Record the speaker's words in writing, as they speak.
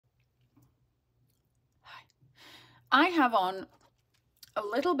I have on a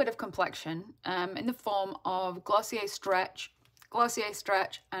little bit of complexion in the form of Glossier Stretch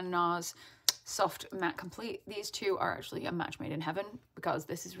and NARS Soft Matte Complete. These two are actually a match made in heaven because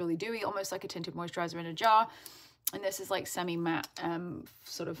this is really dewy, almost like a tinted moisturizer in a jar. And this is like semi-matte,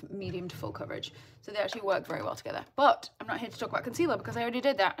 sort of medium to full coverage. So they actually work very well together. But I'm not here to talk about concealer because I already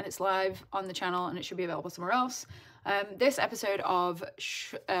did that and it's live on the channel and it should be available somewhere else. This episode of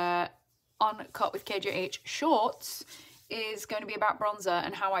UNCUT with KJH Shorts is going to be about bronzer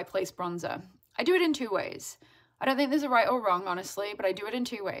and how I place bronzer. I do it in two ways. I don't think there's a right or wrong, honestly, but I do it in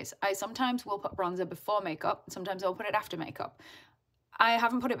two ways. I sometimes will put bronzer before makeup, sometimes I'll put it after makeup. I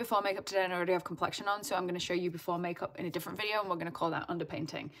haven't put it before makeup today and I already have complexion on, so I'm going to show you before makeup in a different video and we're going to call that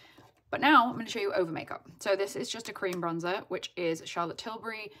underpainting. But now I'm going to show you over makeup. So this is just a cream bronzer, which is Charlotte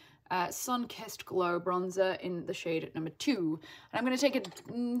Tilbury Sun Kissed Glow bronzer in the shade number 2. And I'm going to take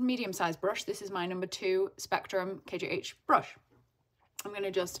a medium-sized brush. This is my number 2 Spectrum KJH brush. I'm going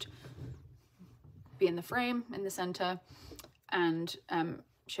to just be in the frame, in the center, and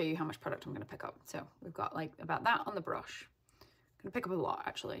show you how much product I'm going to pick up. So we've got like about that on the brush. I'm going to pick up a lot,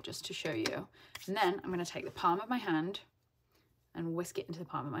 actually, just to show you. And then I'm going to take the palm of my hand and whisk it into the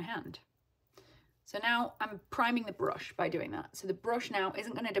palm of my hand. So now I'm priming the brush by doing that. So the brush now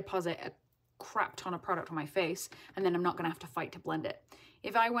isn't going to deposit a crap ton of product on my face, and then I'm not going to have to fight to blend it.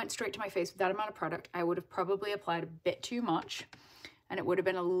 If I went straight to my face with that amount of product, I would have probably applied a bit too much, and it would have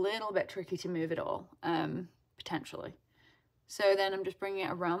been a little bit tricky to move it all, potentially. So then I'm just bringing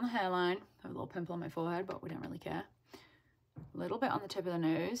it around the hairline. I have a little pimple on my forehead, but we don't really care. A little bit on the tip of the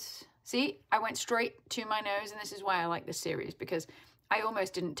nose. See, I went straight to my nose, and this is why I like this series, because I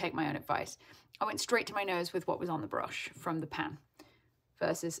almost didn't take my own advice. I went straight to my nose with what was on the brush from the pan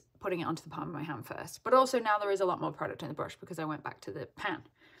versus putting it onto the palm of my hand first. But also now there is a lot more product in the brush because I went back to the pan.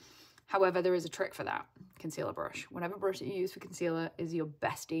 However, there is a trick for that, concealer brush. Whatever brush that you use for concealer is your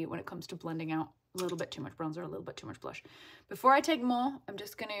bestie when it comes to blending out a little bit too much bronzer, a little bit too much blush. Before I take more, I'm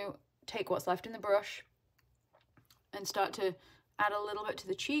just going to take what's left in the brush and start to add a little bit to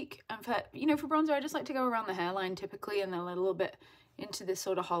the cheek. And for, you know, for bronzer, I just like to go around the hairline typically and then a little bit into this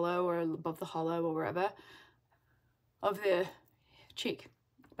sort of hollow or above the hollow or wherever of the cheek.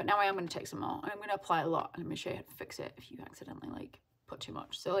 But now I am going to take some more. I'm going to apply a lot and I'm going to show you how to fix it if you accidentally like put too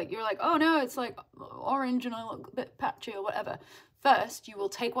much. So like you're like, oh no, it's like orange and I look a bit patchy or whatever. First, you will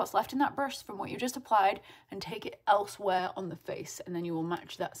take what's left in that brush from what you just applied and take it elsewhere on the face, and then you will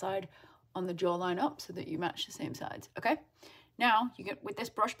match that side on the jawline up so that you match the same sides. Okay, now you get with this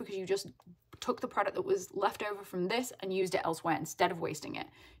brush, because you just took the product that was left over from this and used it elsewhere instead of wasting it,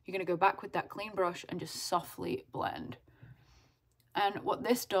 you're going to go back with that clean brush and just softly blend. And what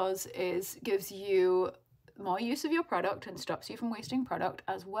this does is gives you more use of your product and stops you from wasting product,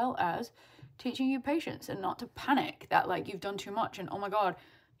 as well as teaching you patience and not to panic that like you've done too much and oh my god,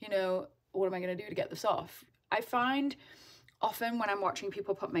 you know, what am I going to do to get this off? I find often when I'm watching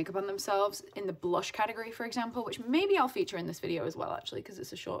people put makeup on themselves in the blush category, for example, which maybe I'll feature in this video as well, actually, because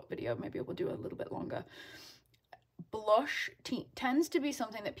it's a short video, maybe we'll do a little bit longer. Blush tends to be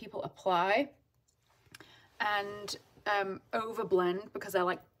something that people apply and over blend because they're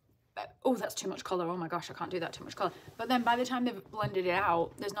like, oh, that's too much color. Oh my gosh, I can't do that, too much color. But then by the time they've blended it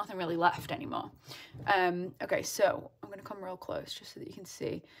out, there's nothing really left anymore. Okay, so I'm gonna come real close just so that you can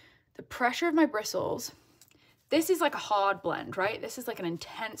see the pressure of my bristles. This is like a hard blend, right? This is like an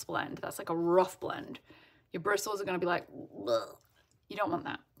intense blend. That's like a rough blend. Your bristles are gonna be like, ugh. You don't want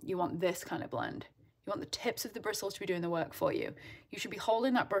that. You want this kind of blend. You want the tips of the bristles to be doing the work for you. You should be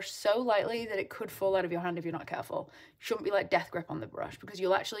holding that brush so lightly that it could fall out of your hand if you're not careful. You shouldn't be like death grip on the brush because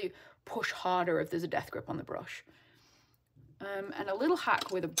you'll actually push harder if there's a death grip on the brush. And a little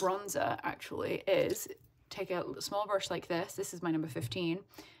hack with a bronzer actually is take a small brush like this. This is my number 15.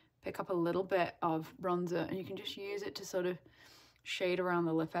 Pick up a little bit of bronzer and you can just use it to sort of shade around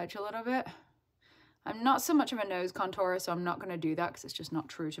the lip edge a little bit. I'm not so much of a nose contourer, so I'm not going to do that because it's just not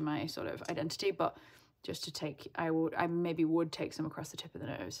true to my sort of identity, but just to take, I maybe would take some across the tip of the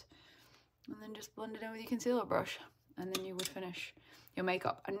nose and then just blend it in with your concealer brush and then you would finish your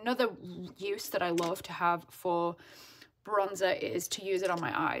makeup. Another use that I love to have for bronzer is to use it on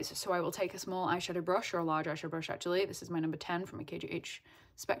my eyes. So I will take a small eyeshadow brush, or a large eyeshadow brush actually. This is my number 10 from a KJH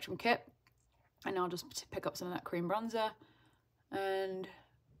Spectrum kit. And I'll just pick up some of that cream bronzer and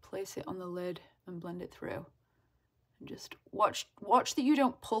place it on the lid and blend it through. And just watch that you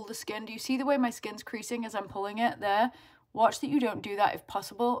don't pull the skin. Do you see the way my skin's creasing as I'm pulling it there? Watch that you don't do that if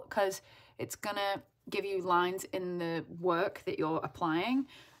possible, because it's gonna give you lines in the work that you're applying.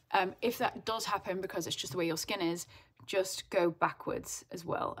 If that does happen because it's just the way your skin is, just go backwards as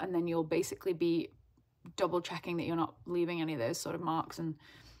well, and then you'll basically be double checking that you're not leaving any of those sort of marks and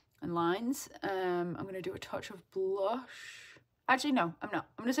lines. I'm going to do a touch of blush. Actually, no, I'm not.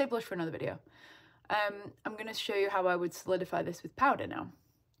 I'm going to save blush for another video. I'm going to show you how I would solidify this with powder now.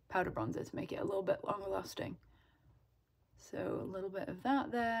 Powder bronzer to make it a little bit longer lasting. So a little bit of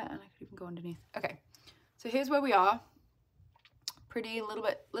that there, and I could even go underneath. Okay, so here's where we are. Pretty, a little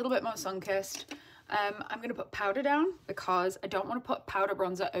bit more sun-kissed. I'm going to put powder down because I don't want to put powder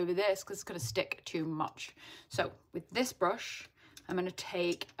bronzer over this because it's going to stick too much. So with this brush, I'm going to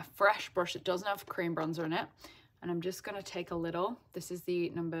take a fresh brush that doesn't have cream bronzer in it, and I'm just going to take a little. This is the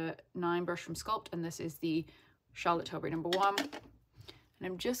number 9 brush from Sculpt, and this is the Charlotte Tilbury number 1. And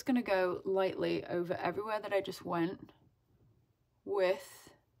I'm just going to go lightly over everywhere that I just went with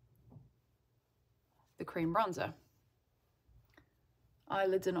the cream bronzer.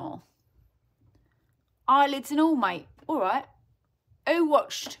 Eyelids and all. Eyelids and all, mate. All right. Who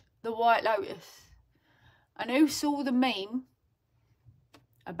watched The White Lotus? And who saw the meme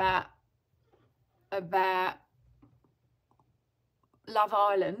about Love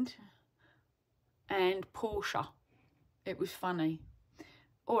Island and Portia? It was funny.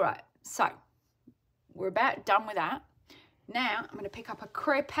 All right. So we're about done with that. Now I'm going to pick up a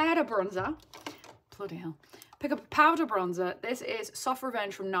powder bronzer. Bloody hell. Pick up a powder bronzer. This is Soft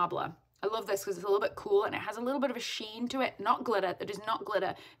Revenge from Nabla. I love this because it's a little bit cool and it has a little bit of a sheen to it. Not glitter. That is not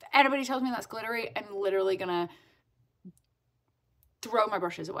glitter. If anybody tells me that's glittery, I'm literally going to throw my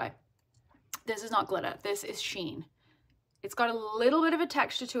brushes away. This is not glitter. This is sheen. It's got a little bit of a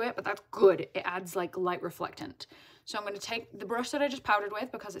texture to it, but that's good. It adds like light reflectant. So I'm going to take the brush that I just powdered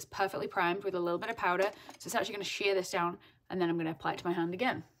with because it's perfectly primed with a little bit of powder. So it's actually going to shear this down, and then I'm going to apply it to my hand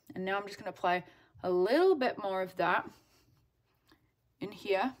again. And now I'm just going to apply a little bit more of that in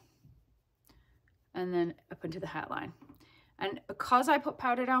here and then up into the hairline. And because I put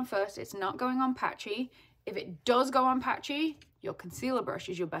powder down first, it's not going on patchy. If it does go on patchy, your concealer brush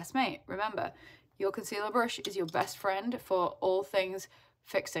is your best mate. Remember, your concealer brush is your best friend for all things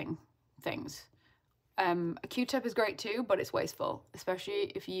fixing things. A Q-tip is great too, but it's wasteful,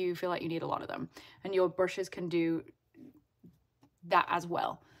 especially if you feel like you need a lot of them. And your brushes can do that as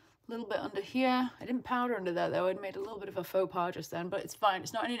well. A little bit under here. I didn't powder under there though. I'd made a little bit of a faux pas just then, but it's fine.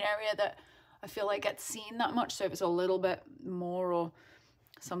 It's not in an area that I feel like gets seen that much. So if it's a little bit more or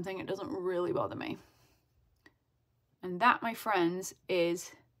something, it doesn't really bother me. And that, my friends,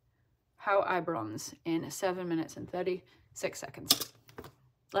 is how I bronze in 7 minutes and 36 seconds.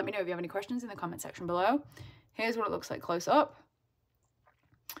 Let me know if you have any questions in the comment section below. Here's what it looks like close up.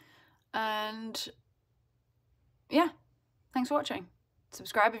 And yeah, thanks for watching.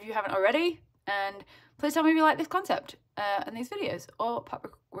 Subscribe if you haven't already. And please tell me if you like this concept and these videos, or pop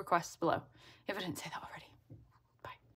requests below if I didn't say that already.